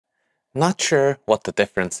Not sure what the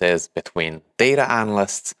difference is between data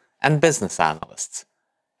analysts and business analysts?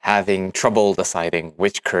 Having trouble deciding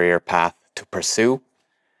which career path to pursue?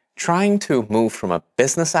 Trying to move from a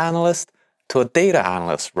business analyst to a data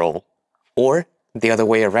analyst role? Or the other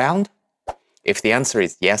way around? If the answer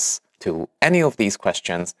is yes to any of these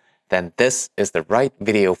questions, then this is the right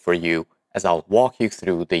video for you, as I'll walk you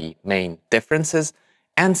through the main differences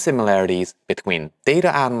and similarities between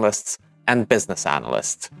data analysts and business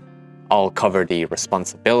analysts. I'll cover the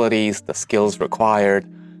responsibilities, the skills required,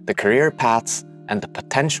 the career paths, and the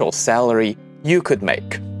potential salary you could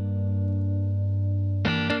make.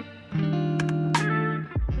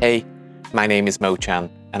 Hey, my name is Mo Chan,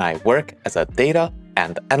 and I work as a data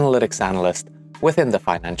and analytics analyst within the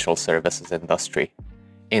financial services industry.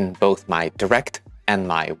 In both my direct and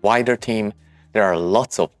my wider team, there are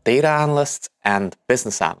lots of data analysts and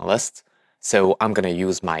business analysts, so I'm going to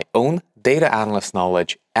use my own data analyst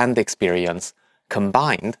knowledge and experience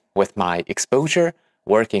combined with my exposure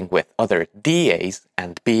working with other DAs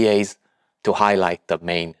and BAs to highlight the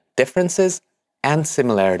main differences and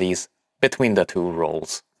similarities between the two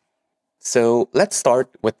roles. So let's start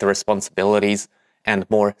with the responsibilities, and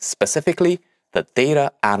more specifically, the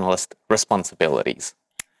data analyst responsibilities.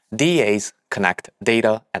 DAs connect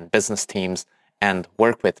data and business teams and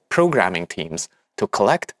work with programming teams to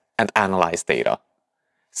collect and analyze data.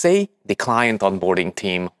 Say the client onboarding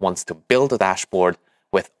team wants to build a dashboard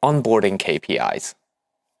with onboarding KPIs.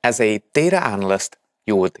 As a data analyst,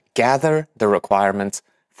 you would gather the requirements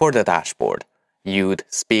for the dashboard. You'd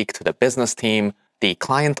speak to the business team, the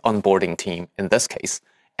client onboarding team in this case,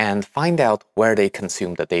 and find out where they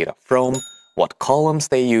consume the data from, what columns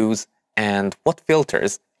they use, and what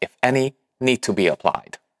filters, if any, need to be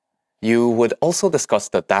applied. You would also discuss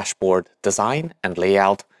the dashboard design and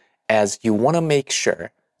layout, as you want to make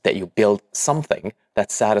sure that you build something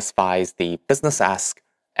that satisfies the business ask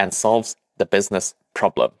and solves the business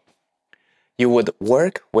problem. You would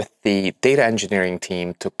work with the data engineering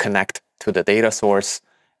team to connect to the data source,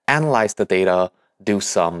 analyze the data, do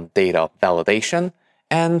some data validation,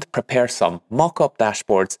 and prepare some mock-up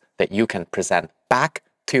dashboards that you can present back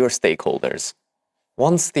to your stakeholders.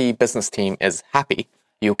 Once the business team is happy,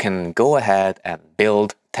 you can go ahead and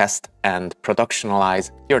build, test, and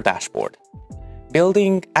productionalize your dashboard.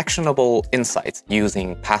 Building actionable insights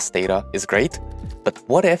using past data is great, but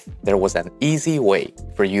what if there was an easy way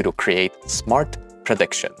for you to create smart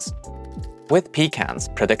predictions? With Pecan's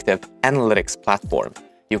predictive analytics platform,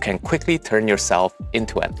 you can quickly turn yourself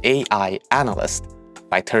into an AI analyst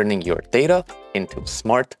by turning your data into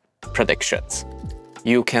smart predictions.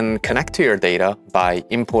 You can connect to your data by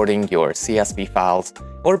importing your CSV files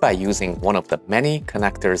or by using one of the many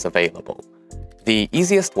connectors available. The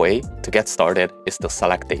easiest way to get started is to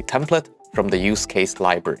select a template from the use case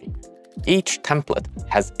library. Each template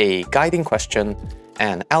has a guiding question,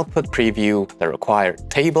 an output preview, the required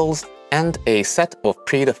tables, and a set of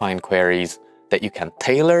predefined queries that you can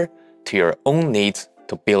tailor to your own needs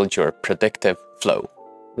to build your predictive flow.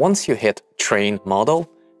 Once you hit Train Model,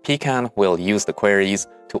 Pecan will use the queries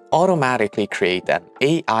to automatically create an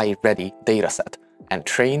AI-ready dataset and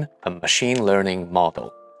train a machine learning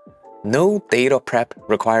model. No data prep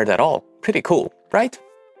required at all. Pretty cool, right?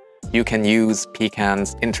 You can use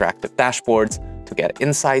Pecan's interactive dashboards to get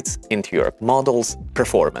insights into your model's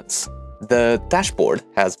performance. The dashboard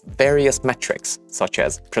has various metrics such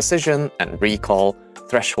as precision and recall,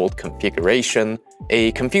 threshold configuration,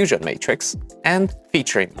 a confusion matrix, and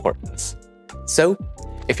feature importance. So,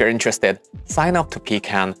 if you're interested, sign up to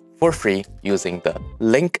Pecan for free using the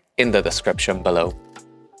link in the description below.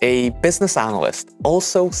 A business analyst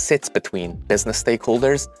also sits between business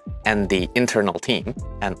stakeholders and the internal team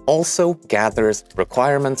and also gathers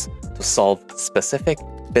requirements to solve specific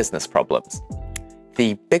business problems.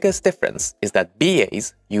 The biggest difference is that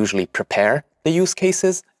BAs usually prepare the use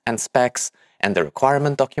cases and specs and the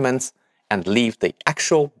requirement documents and leave the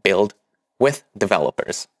actual build with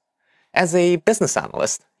developers. As a business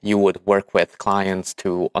analyst, you would work with clients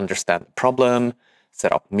to understand the problem,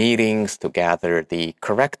 set up meetings to gather the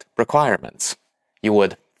correct requirements. You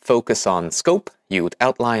would focus on scope, you would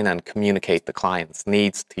outline and communicate the client's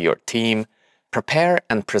needs to your team, prepare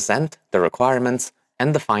and present the requirements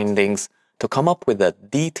and the findings to come up with a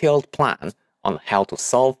detailed plan on how to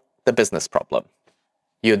solve the business problem.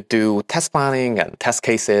 You'd do test planning and test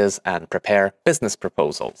cases and prepare business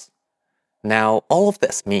proposals. Now, all of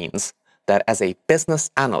this means that as a business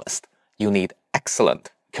analyst, you need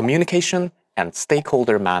excellent communication and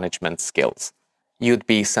stakeholder management skills. You'd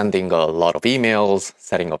be sending a lot of emails,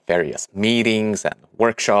 setting up various meetings and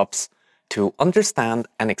workshops to understand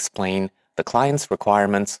and explain the client's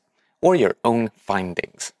requirements or your own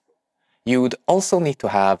findings. You'd also need to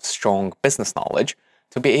have strong business knowledge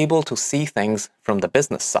to be able to see things from the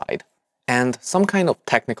business side, and some kind of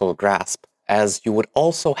technical grasp, as you would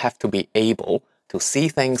also have to be able to see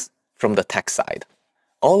things from the tech side.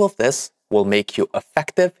 All of this will make you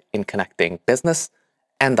effective in connecting business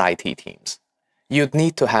and IT teams. You'd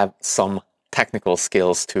need to have some technical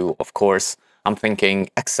skills too, of course. I'm thinking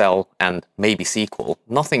Excel and maybe SQL,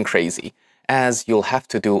 nothing crazy, as you'll have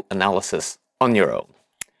to do analysis on your own.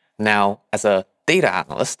 Now, as a data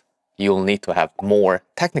analyst, you'll need to have more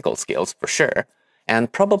technical skills for sure,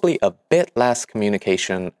 and probably a bit less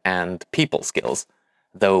communication and people skills,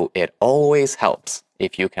 though it always helps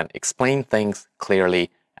if you can explain things clearly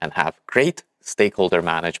and have great stakeholder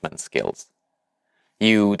management skills.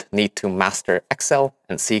 You'd need to master Excel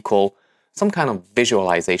and SQL, some kind of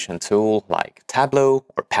visualization tool like Tableau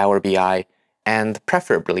or Power BI, and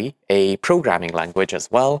preferably a programming language as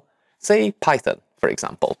well, say Python, for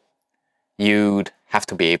example. You'd have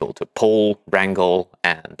to be able to pull, wrangle,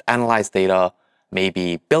 and analyze data,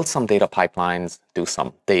 maybe build some data pipelines, do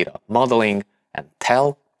some data modeling, and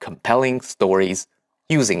tell compelling stories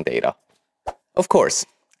using data. Of course,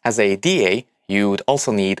 as a DA, you'd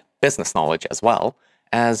also need business knowledge as well,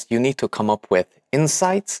 as you need to come up with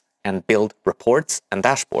insights and build reports and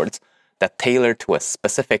dashboards that tailor to a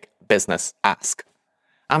specific business ask.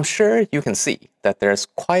 I'm sure you can see that there's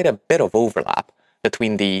quite a bit of overlap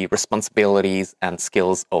between the responsibilities and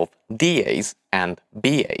skills of DAs and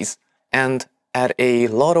BAs, and at a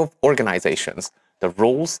lot of organizations, the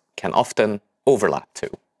roles can often overlap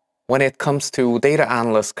too. When it comes to data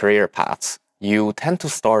analyst career paths, you tend to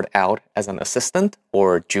start out as an assistant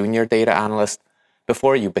or junior data analyst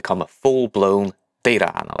before you become a full-blown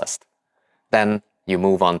data analyst. Then you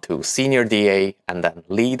move on to senior DA and then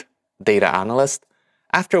lead data analyst,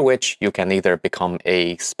 after which you can either become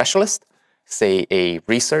a specialist, say a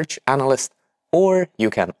research analyst, or you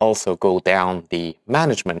can also go down the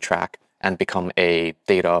management track and become a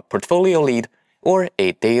data portfolio lead or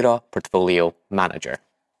a data portfolio manager.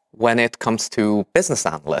 When it comes to business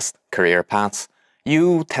analyst career paths,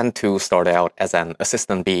 you tend to start out as an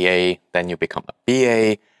assistant BA, then you become a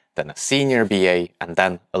BA, then a senior BA, and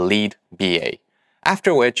then a lead BA.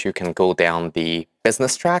 After which you can go down the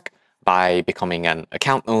business track by becoming an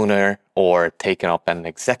account owner or taking up an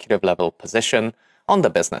executive level position on the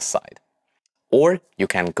business side. Or you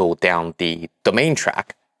can go down the domain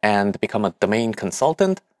track and become a domain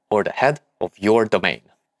consultant or the head of your domain.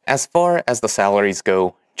 As far as the salaries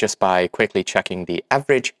go, just by quickly checking the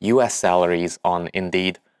average US salaries on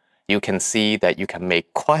Indeed, you can see that you can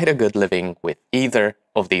make quite a good living with either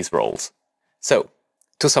of these roles. So,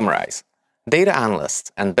 to summarize, data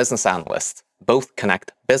analysts and business analysts both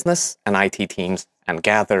connect business and IT teams and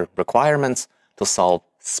gather requirements to solve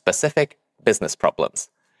specific business problems.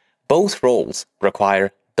 Both roles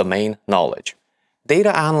require domain knowledge.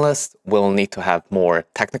 Data analysts will need to have more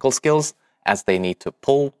technical skills as they need to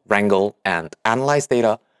pull, wrangle, and analyze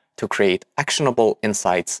data to create actionable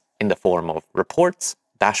insights in the form of reports,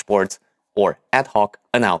 dashboards, or ad hoc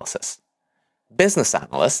analysis. Business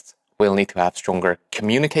analysts will need to have stronger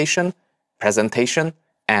communication, presentation,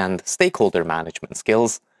 and stakeholder management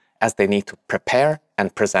skills as they need to prepare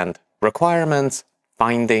and present requirements,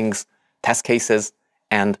 findings, test cases,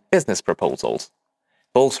 and business proposals.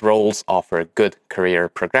 Both roles offer good career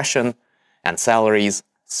progression and salaries,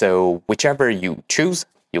 so whichever you choose,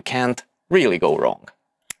 you can't really go wrong.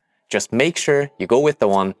 Just make sure you go with the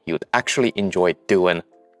one you'd actually enjoy doing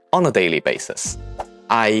on a daily basis.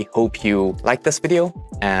 I hope you liked this video,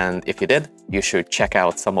 and if you did, you should check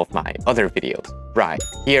out some of my other videos right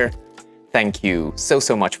here. Thank you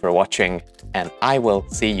so much for watching, and I will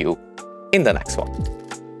see you in the next one.